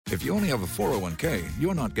If you only have a 401k,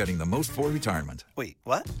 you're not getting the most for retirement. Wait,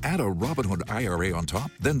 what? Add a Robinhood IRA on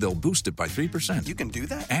top, then they'll boost it by 3%. You can do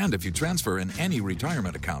that? And if you transfer in any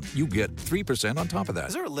retirement account, you get 3% on top of that.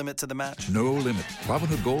 Is there a limit to the match? No limit.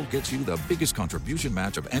 Robinhood Gold gets you the biggest contribution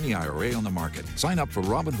match of any IRA on the market. Sign up for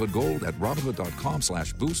Robinhood Gold at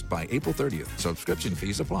Robinhood.com/boost by April 30th. Subscription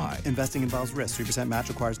fees apply. Investing involves risk. 3% match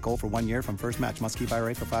requires gold for 1 year from first match. Must keep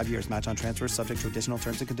IRA for 5 years. Match on transfers subject to additional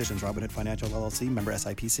terms and conditions. Robinhood Financial LLC, member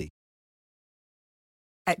SIPC.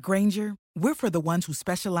 At Grainger, we're for the ones who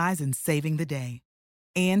specialize in saving the day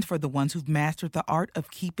and for the ones who've mastered the art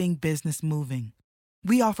of keeping business moving.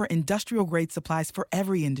 We offer industrial-grade supplies for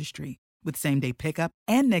every industry with same-day pickup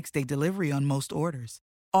and next-day delivery on most orders,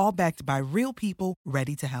 all backed by real people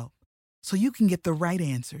ready to help. So you can get the right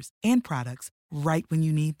answers and products right when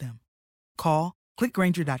you need them. Call, click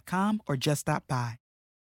Grainger.com, or just stop by.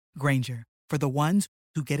 Grainger, for the ones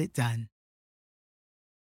who get it done.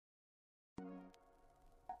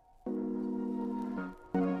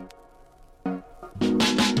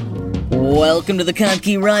 Welcome to the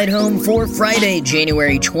Kontke Ride Home for Friday,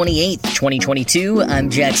 January 28th, 2022. I'm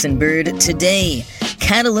Jackson Bird. Today,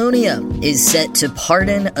 Catalonia is set to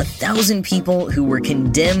pardon 1,000 people who were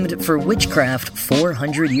condemned for witchcraft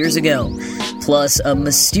 400 years ago. Plus, a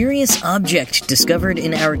mysterious object discovered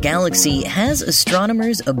in our galaxy has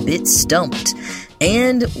astronomers a bit stumped.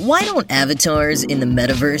 And why don't avatars in the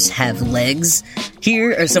Metaverse have legs?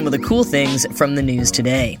 Here are some of the cool things from the news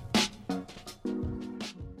today.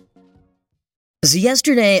 So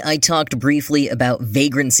yesterday, I talked briefly about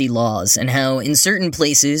vagrancy laws and how in certain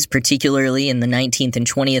places, particularly in the 19th and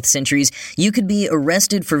 20th centuries, you could be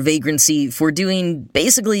arrested for vagrancy for doing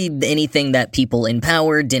basically anything that people in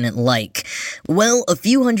power didn't like. Well, a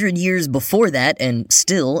few hundred years before that, and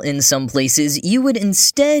still in some places, you would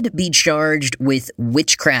instead be charged with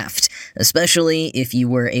witchcraft, especially if you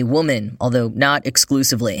were a woman, although not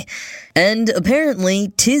exclusively. And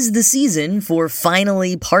apparently, 'tis the season for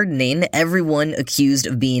finally pardoning everyone accused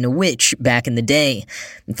of being a witch back in the day.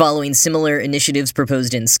 Following similar initiatives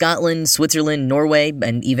proposed in Scotland, Switzerland, Norway,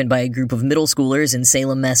 and even by a group of middle schoolers in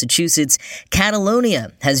Salem, Massachusetts,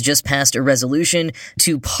 Catalonia has just passed a resolution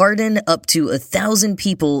to pardon up to 1,000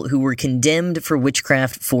 people who were condemned for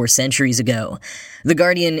witchcraft 4 centuries ago. The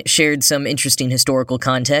Guardian shared some interesting historical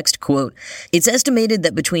context. Quote, "It's estimated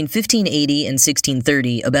that between 1580 and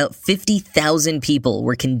 1630, about 50,000 people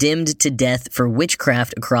were condemned to death for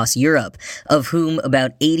witchcraft across Europe, of whom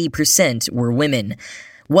about 80% were women."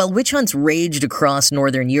 While witch hunts raged across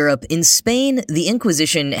northern Europe, in Spain, the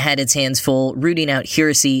Inquisition had its hands full rooting out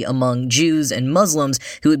heresy among Jews and Muslims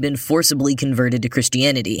who had been forcibly converted to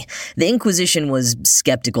Christianity. The Inquisition was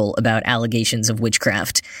skeptical about allegations of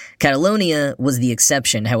witchcraft. Catalonia was the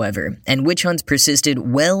exception, however, and witch hunts persisted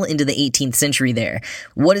well into the 18th century there.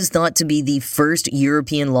 What is thought to be the first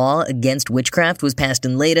European law against witchcraft was passed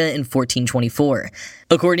in Lleida in 1424.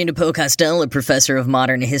 According to Pau Castel, a professor of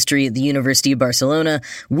modern history at the University of Barcelona,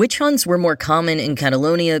 witch hunts were more common in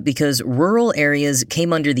Catalonia because rural areas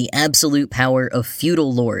came under the absolute power of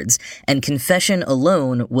feudal lords, and confession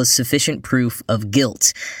alone was sufficient proof of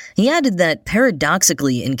guilt. He added that,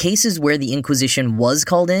 paradoxically, in cases where the Inquisition was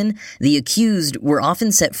called in, the accused were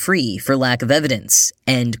often set free for lack of evidence.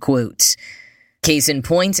 End quote. Case in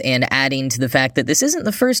point, and adding to the fact that this isn't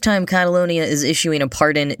the first time Catalonia is issuing a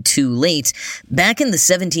pardon too late, back in the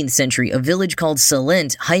 17th century, a village called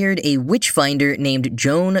Salent hired a witch finder named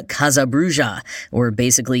Joan Casabruja, or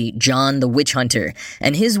basically John the Witch Hunter,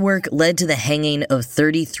 and his work led to the hanging of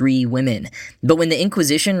 33 women. But when the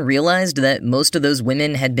Inquisition realized that most of those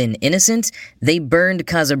women had been innocent, they burned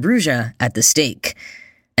Casabruja at the stake.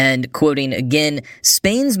 And, quoting again,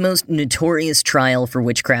 Spain's most notorious trial for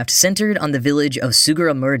witchcraft centered on the village of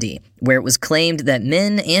Sugarramurdi, where it was claimed that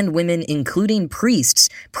men and women, including priests,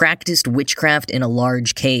 practiced witchcraft in a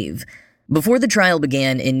large cave. Before the trial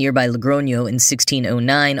began in nearby Logroño in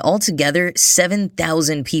 1609, altogether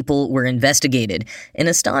 7,000 people were investigated, an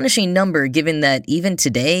astonishing number given that even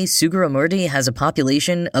today, Sugarramurdi has a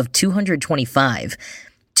population of 225.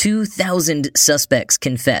 2,000 suspects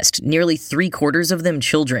confessed, nearly 3/4 of them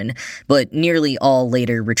children, but nearly all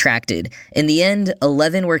later retracted. In the end,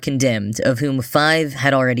 11 were condemned, of whom 5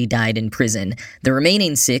 had already died in prison. The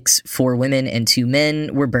remaining 6, 4 women and 2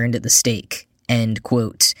 men, were burned at the stake. End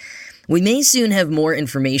quote. We may soon have more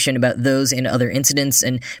information about those and other incidents,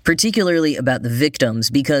 and particularly about the victims,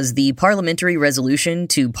 because the parliamentary resolution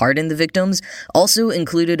to pardon the victims also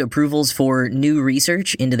included approvals for new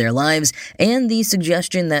research into their lives and the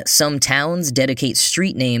suggestion that some towns dedicate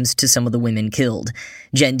street names to some of the women killed.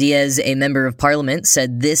 Jen Diaz, a member of parliament,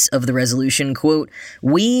 said this of the resolution, quote,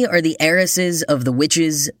 "We are the heiresses of the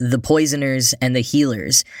witches, the poisoners, and the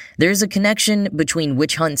healers. There's a connection between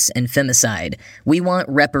witch hunts and femicide. We want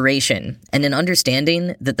reparation and an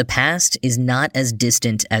understanding that the past is not as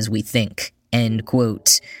distant as we think." End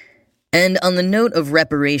quote. And on the note of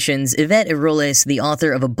reparations, Yvette Iroles, the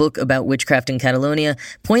author of a book about witchcraft in Catalonia,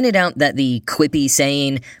 pointed out that the quippy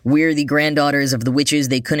saying, "We're the granddaughters of the witches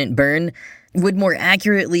they couldn't burn," would more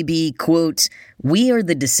accurately be, quote, "We are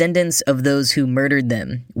the descendants of those who murdered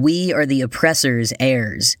them. We are the oppressor's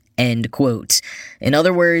heirs." End quote. In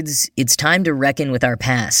other words, it's time to reckon with our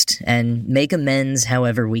past and make amends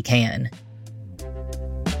however we can.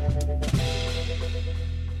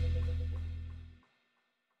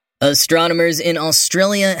 Astronomers in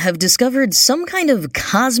Australia have discovered some kind of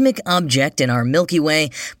cosmic object in our Milky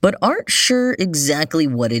Way, but aren't sure exactly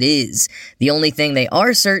what it is. The only thing they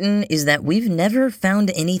are certain is that we've never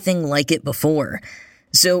found anything like it before.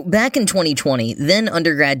 So, back in 2020, then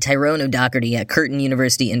undergrad Tyrone O'Doherty at Curtin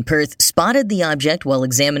University in Perth spotted the object while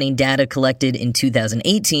examining data collected in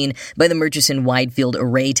 2018 by the Murchison Wide Field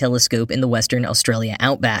Array Telescope in the Western Australia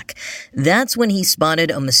outback. That's when he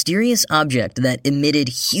spotted a mysterious object that emitted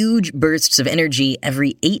huge bursts of energy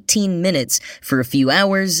every 18 minutes for a few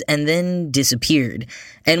hours and then disappeared.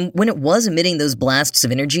 And when it was emitting those blasts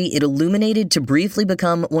of energy, it illuminated to briefly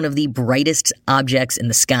become one of the brightest objects in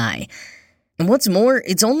the sky. And what's more,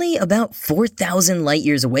 it's only about 4,000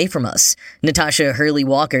 light-years away from us. Natasha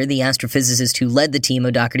Hurley-Walker, the astrophysicist who led the team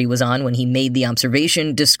O'Doherty was on when he made the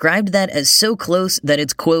observation, described that as so close that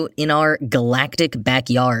it's, quote, "in our galactic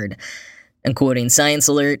backyard." And quoting Science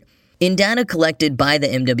Alert, "In data collected by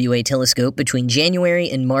the MWA telescope between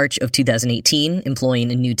January and March of 2018,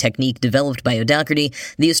 employing a new technique developed by O'Doherty,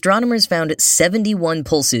 the astronomers found 71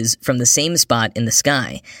 pulses from the same spot in the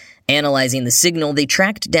sky. Analyzing the signal, they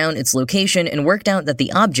tracked down its location and worked out that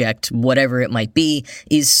the object, whatever it might be,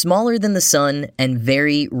 is smaller than the sun and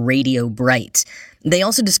very radio bright. They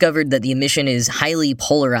also discovered that the emission is highly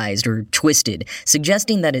polarized or twisted,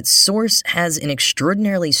 suggesting that its source has an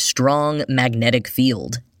extraordinarily strong magnetic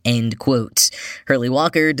field." End quote.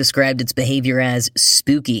 Hurley-Walker described its behavior as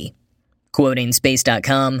spooky. Quoting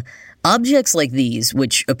Space.com, "Objects like these,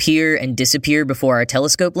 which appear and disappear before our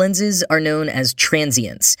telescope lenses, are known as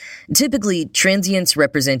transients. Typically, transients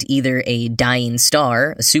represent either a dying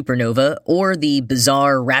star, a supernova, or the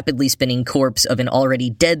bizarre, rapidly spinning corpse of an already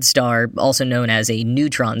dead star, also known as a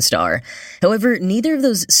neutron star. However, neither of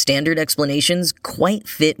those standard explanations quite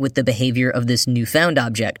fit with the behavior of this newfound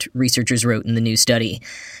object," researchers wrote in the new study.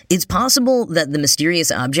 "It's possible that the mysterious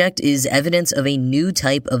object is evidence of a new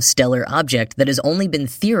type of stellar object that has only been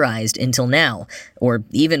theorized until now, or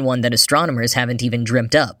even one that astronomers haven't even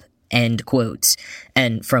dreamt up." End quote.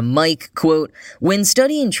 And from Mike, quote, "When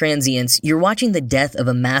studying transients, you're watching the death of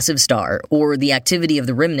a massive star or the activity of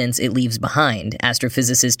the remnants it leaves behind,"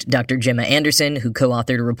 astrophysicist Dr. Gemma Anderson, who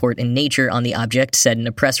co-authored a report in Nature on the object, said in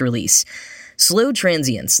a press release. "Slow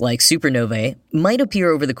transients, like supernovae, might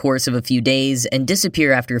appear over the course of a few days and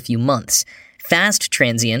disappear after a few months. Fast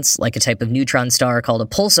transients, like a type of neutron star called a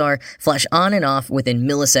pulsar, flash on and off within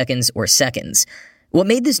milliseconds or seconds. What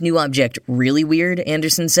made this new object really weird,"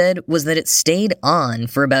 Anderson said, "was that it stayed on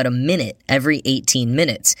for about a minute every 18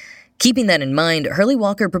 minutes. Keeping that in mind,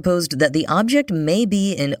 Hurley-Walker proposed that the object may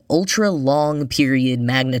be an ultra-long period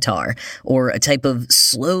magnetar, or a type of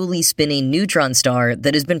slowly spinning neutron star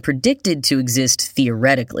that has been predicted to exist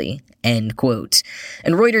theoretically." End quote.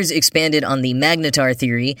 And Reuters expanded on the magnetar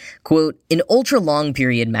theory, quote, "An ultra-long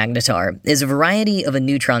period magnetar is a variety of a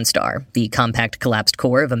neutron star, the compact collapsed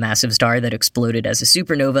core of a massive star that exploded as a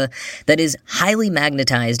supernova, that is highly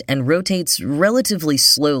magnetized and rotates relatively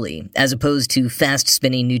slowly, as opposed to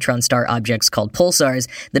fast-spinning neutron star objects called pulsars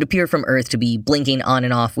that appear from Earth to be blinking on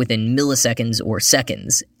and off within milliseconds or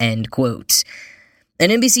seconds." End quote.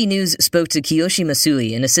 And NBC News spoke to Kiyoshi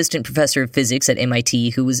Masui, an assistant professor of physics at MIT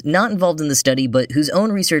who was not involved in the study but whose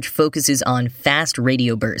own research focuses on fast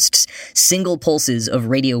radio bursts, single pulses of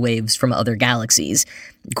radio waves from other galaxies.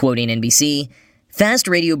 Quoting NBC, "Fast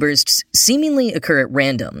radio bursts seemingly occur at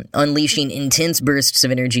random, unleashing intense bursts of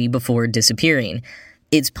energy before disappearing.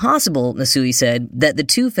 It's possible," Masui said, "that the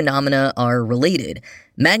two phenomena are related.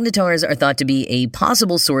 Magnetars are thought to be a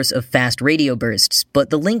possible source of fast radio bursts, but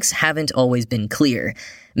the links haven't always been clear.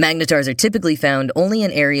 Magnetars are typically found only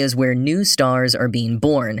in areas where new stars are being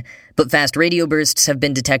born, but fast radio bursts have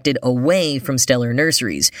been detected away from stellar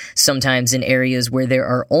nurseries, sometimes in areas where there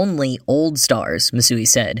are only old stars," Masui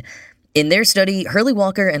said. In their study, Hurley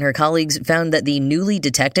Walker and her colleagues found that the newly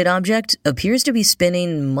detected object appears to be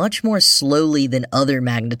spinning much more slowly than other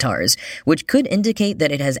magnetars, which could indicate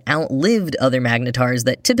that it has outlived other magnetars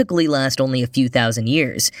that typically last only a few thousand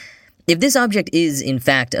years. If this object is, in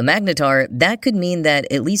fact, a magnetar, that could mean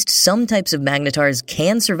that at least some types of magnetars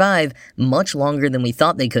can survive much longer than we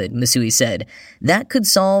thought they could, Masui said. That could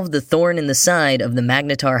solve the thorn in the side of the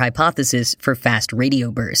magnetar hypothesis for fast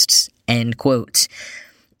radio bursts. End quote.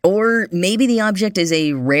 Or maybe the object is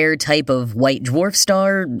a rare type of white dwarf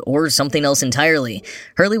star, or something else entirely.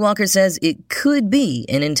 Hurley Walker says it could be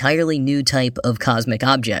an entirely new type of cosmic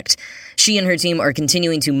object. She and her team are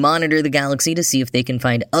continuing to monitor the galaxy to see if they can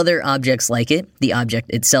find other objects like it. The object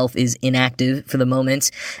itself is inactive for the moment.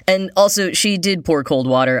 And also, she did pour cold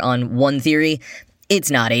water on one theory. It's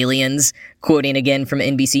not aliens. Quoting again from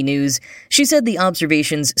NBC News, she said the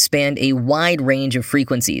observations spanned a wide range of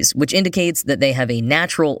frequencies, which indicates that they have a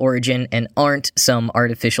natural origin and aren't some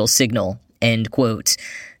artificial signal. End quote.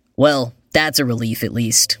 Well, that's a relief at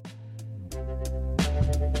least.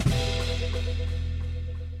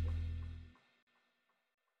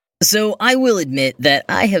 So I will admit that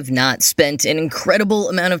I have not spent an incredible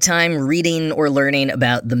amount of time reading or learning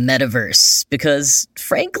about the Metaverse, because,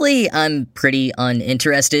 frankly, I'm pretty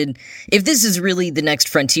uninterested. If this is really the next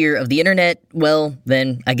frontier of the internet, well,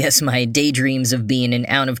 then I guess my daydreams of being an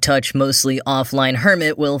out-of-touch, mostly offline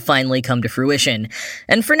hermit will finally come to fruition.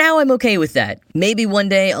 And for now, I'm okay with that. Maybe one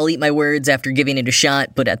day I'll eat my words after giving it a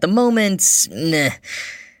shot, but at the moment, meh.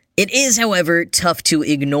 It is, however, tough to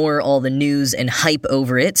ignore all the news and hype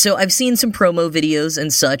over it, so I've seen some promo videos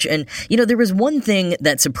and such, and, there was one thing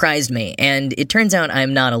that surprised me, and it turns out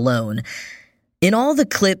I'm not alone. In all the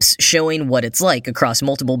clips showing what it's like across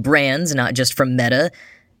multiple brands, not just from Meta,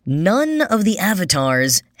 none of the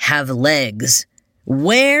avatars have legs.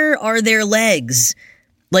 Where are their legs?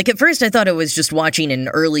 Like, at first I thought I was just watching an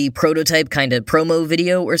early prototype kind of promo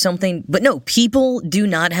video or something, but no, people do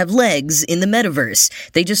not have legs in the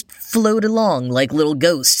Metaverse. They just float along like little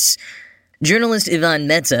ghosts. Journalist Ivan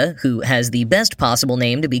Metza, who has the best possible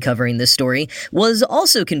name to be covering this story, was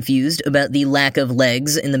also confused about the lack of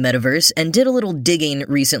legs in the Metaverse and did a little digging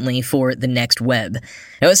recently for The Next Web.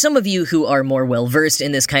 Now, as some of you who are more well-versed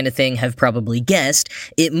in this kind of thing have probably guessed,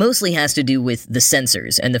 it mostly has to do with the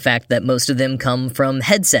sensors and the fact that most of them come from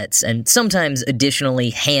headsets and sometimes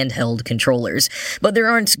additionally handheld controllers. But there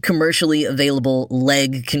aren't commercially available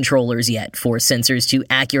leg controllers yet for sensors to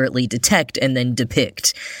accurately detect and then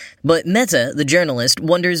depict. But Meta, the journalist,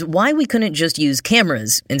 wonders why we couldn't just use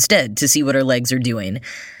cameras instead to see what our legs are doing.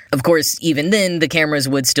 Of course, even then, the cameras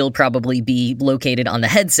would still probably be located on the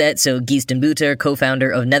headset, so Geest den Buter,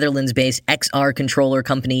 co-founder of Netherlands-based XR controller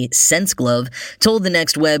company SenseGlove, told The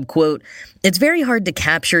Next Web, quote, "It's very hard to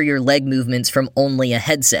capture your leg movements from only a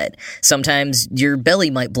headset. Sometimes your belly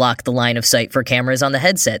might block the line of sight for cameras on the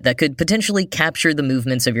headset that could potentially capture the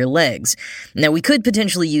movements of your legs. Now, we could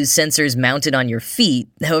potentially use sensors mounted on your feet,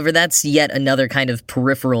 however, that's yet another kind of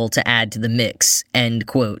peripheral to add to the mix." End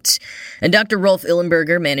quote. And Dr. Rolf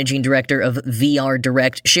Illenberger, managing director of VR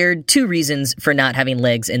Direct, shared two reasons for not having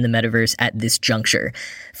legs in the Metaverse at this juncture.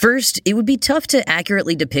 First, it would be tough to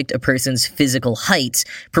accurately depict a person's physical height,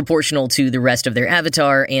 proportional to the rest of their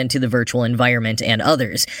avatar and to the virtual environment and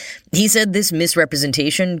others. He said this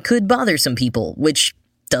misrepresentation could bother some people, which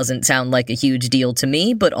doesn't sound like a huge deal to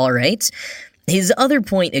me, but alright. His other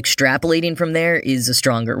point extrapolating from there is a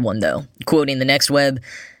stronger one, though. Quoting The Next Web,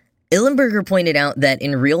 Illenberger pointed out that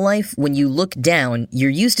in real life, when you look down, you're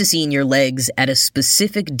used to seeing your legs at a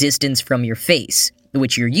specific distance from your face,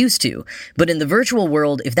 which you're used to. But in the virtual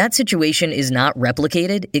world, if that situation is not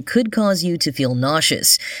replicated, it could cause you to feel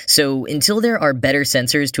nauseous. So until there are better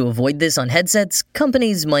sensors to avoid this on headsets,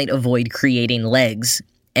 companies might avoid creating legs.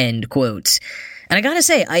 End quote. And I gotta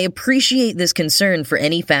say, I appreciate this concern for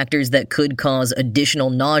any factors that could cause additional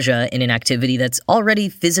nausea in an activity that's already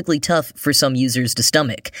physically tough for some users to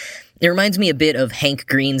stomach. It reminds me a bit of Hank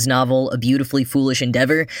Green's novel A Beautifully Foolish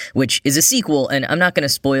Endeavor, which is a sequel, and I'm not going to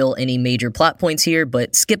spoil any major plot points here,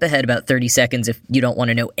 but skip ahead about 30 seconds if you don't want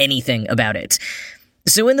to know anything about it.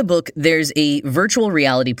 So in the book, there's a virtual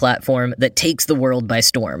reality platform that takes the world by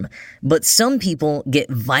storm. But some people get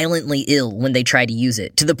violently ill when they try to use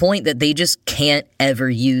it, to the point that they just can't ever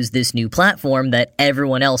use this new platform that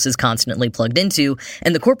everyone else is constantly plugged into,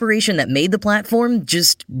 and the corporation that made the platform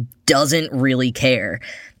just doesn't really care.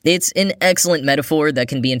 It's an excellent metaphor that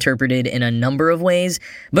can be interpreted in a number of ways,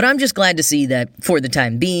 but I'm just glad to see that, for the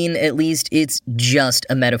time being, at least, it's just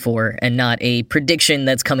a metaphor and not a prediction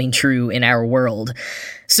that's coming true in our world.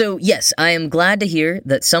 So yes, I am glad to hear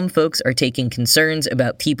that some folks are taking concerns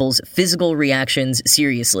about people's physical reactions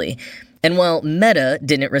seriously. And while Meta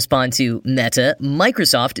didn't respond to Meta,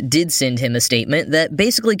 Microsoft did send him a statement that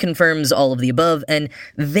basically confirms all of the above and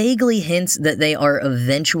vaguely hints that they are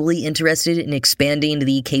eventually interested in expanding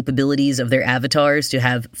the capabilities of their avatars to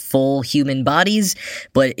have full human bodies,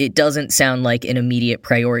 but it doesn't sound like an immediate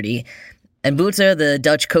priority. And Boete, the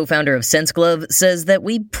Dutch co-founder of SenseGlove, says that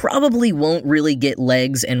we probably won't really get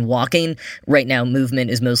legs and walking, right now movement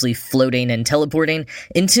is mostly floating and teleporting,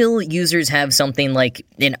 until users have something like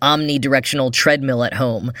an omnidirectional treadmill at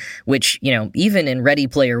home, which, even in Ready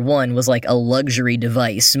Player One was like a luxury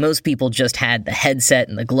device. Most people just had the headset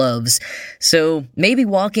and the gloves. So maybe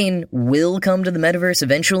walking will come to the metaverse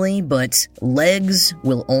eventually, but legs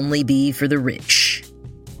will only be for the rich.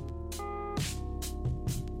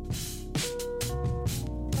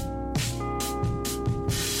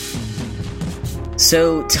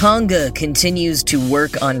 So Tonga continues to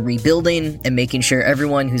work on rebuilding and making sure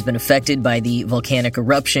everyone who's been affected by the volcanic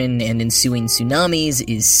eruption and ensuing tsunamis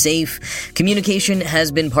is safe. Communication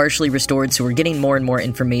has been partially restored, so we're getting more and more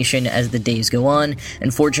information as the days go on,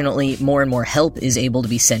 and fortunately, more and more help is able to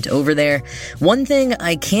be sent over there. One thing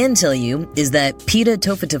I can tell you is that Pita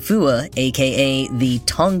Tofutafua, aka the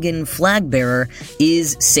Tongan flag bearer,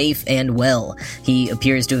 is safe and well. He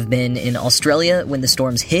appears to have been in Australia when the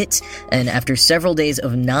storms hit, and after several days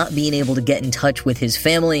of not being able to get in touch with his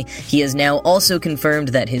family, he has now also confirmed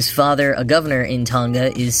that his father, a governor in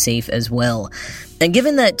Tonga, is safe as well. And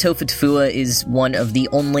given that Tofutafua is one of the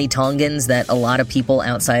only Tongans that a lot of people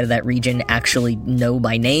outside of that region actually know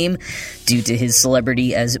by name, due to his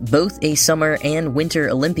celebrity as both a summer and winter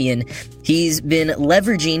Olympian, he's been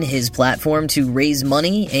leveraging his platform to raise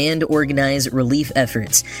money and organize relief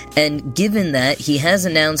efforts. And given that, he has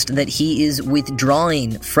announced that he is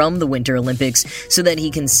withdrawing from the Winter Olympics so that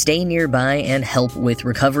he can stay nearby and help with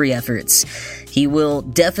recovery efforts. He will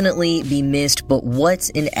definitely be missed, but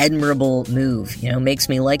what an admirable move. Makes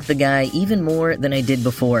me like the guy even more than I did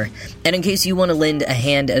before. And in case you want to lend a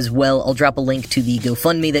hand as well, I'll drop a link to the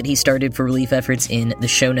GoFundMe that he started for relief efforts in the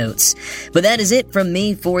show notes. But that is it from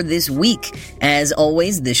me for this week. As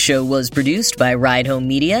always, this show was produced by Ride Home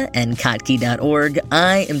Media and Kottke.org.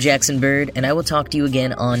 I am Jackson Bird, and I will talk to you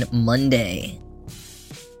again on Monday.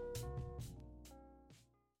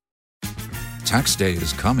 Tax day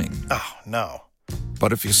is coming. Oh, no.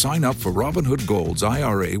 But if you sign up for Robinhood Gold's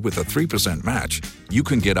IRA with a 3% match, you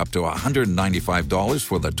can get up to $195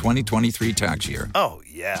 for the 2023 tax year. Oh,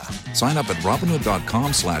 yeah. Sign up at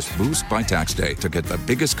Robinhood.com/boost by tax day to get the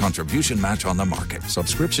biggest contribution match on the market.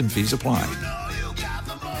 Subscription fees apply.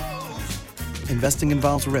 Investing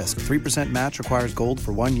involves risk. 3% match requires gold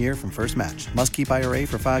for 1 year from first match. Must keep IRA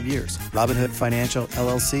for 5 years. Robinhood Financial,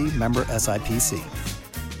 LLC, member SIPC.